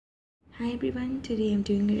Hi everyone, today I'm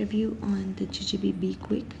doing a review on the GGB Be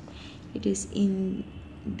Quick. It is in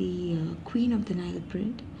the Queen of the Nile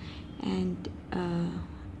print, and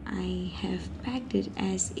I have packed it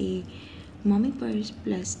as a mommy purse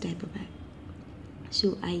plus diaper bag.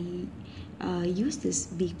 So I use this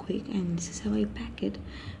Be Quick, and this is how I pack it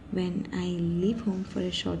when I leave home for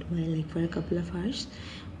a short while, like for a couple of hours,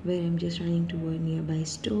 where I'm just running to a nearby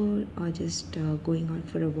store or just going out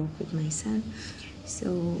for a walk with my son.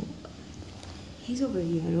 So he's over a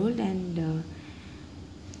year old, and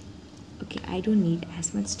okay, I don't need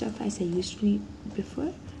as much stuff as I used to need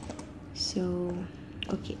before. So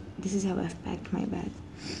okay, this is how I've packed my bag.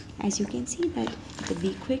 As you can see that the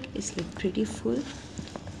Be Quick is like pretty full.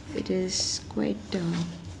 It is quite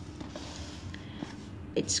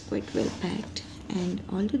it's quite well packed, and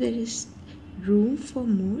although there is room for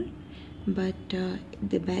more, but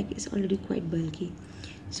the bag is already quite bulky,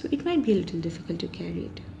 so it might be a little difficult to carry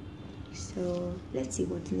it. So let's see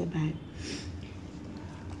what's in the bag.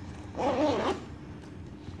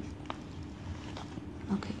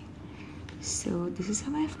 Okay, so this is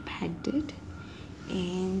how I've packed it,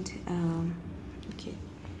 and okay,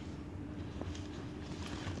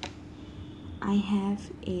 I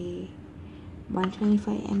have a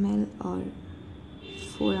 125 ml or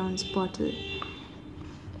 4-ounce bottle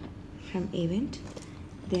from Avent.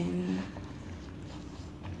 Then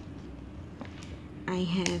I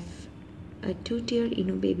have a 2-tier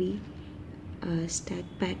Baby stack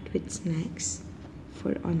packed with snacks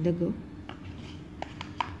for on the go.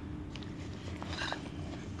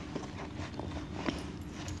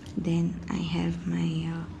 Then I have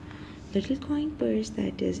my little coin purse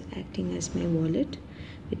that is acting as my wallet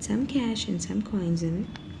with some cash and some coins in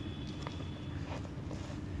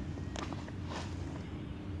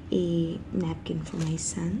it. A napkin for my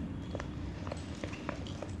son,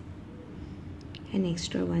 an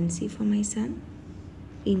extra onesie for my son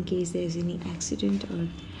in case there's any accident or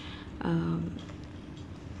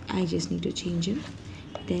I just need to change him.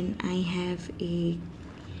 Then I have a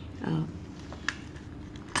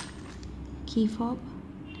key fob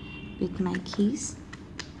with my keys,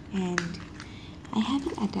 and I have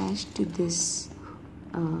it attached to this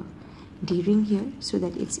D-ring here so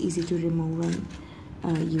that it's easy to remove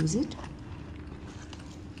and use it.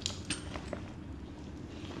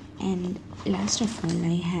 And last of all,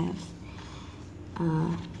 I have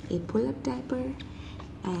a pull-up diaper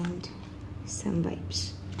and some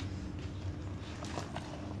wipes.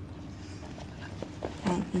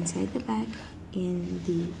 And inside the bag, in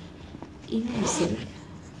the inner zip,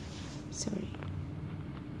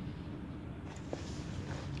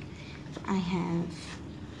 I have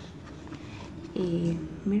a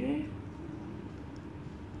mirror,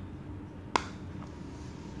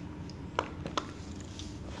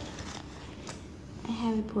 I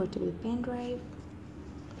have a portable pen drive,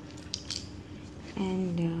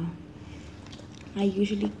 and I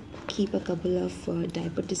usually keep a couple of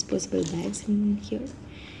diaper disposable bags in here,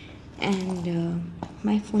 and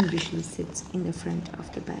my phone usually sits in the front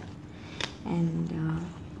of the bag. And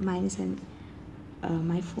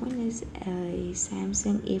my phone is a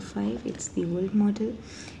Samsung A5. It's the old model,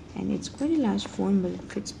 and it's quite a large phone, but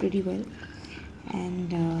it fits pretty well.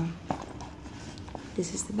 And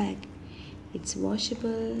this is the bag. It's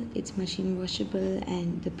washable, it's machine washable,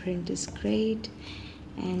 and the print is great.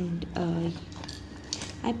 And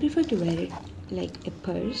I prefer to wear it like a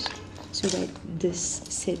purse so that this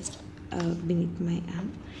sits beneath my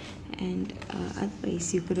arm, and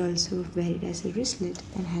otherwise you could also wear it as a wristlet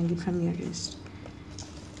and hang it from your wrist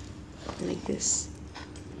like this.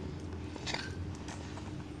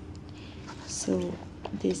 So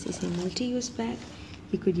this is a multi-use bag.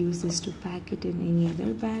 You could use this to pack it in any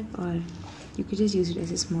other bag, or you could just use it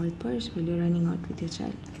as a small purse while you're running out with your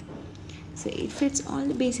child. So it fits all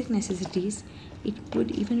the basic necessities. It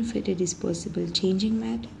would even fit a disposable changing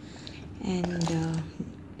mat and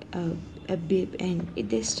a bib, and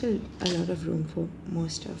there's still a lot of room for more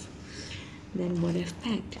stuff than what I've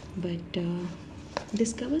packed. But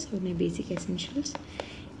this covers all my basic essentials,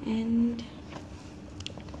 and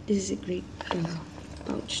this is a great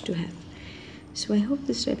pouch to have. So I hope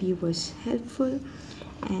this review was helpful,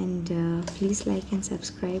 and please like and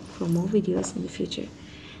subscribe for more videos in the future.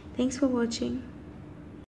 Thanks for watching.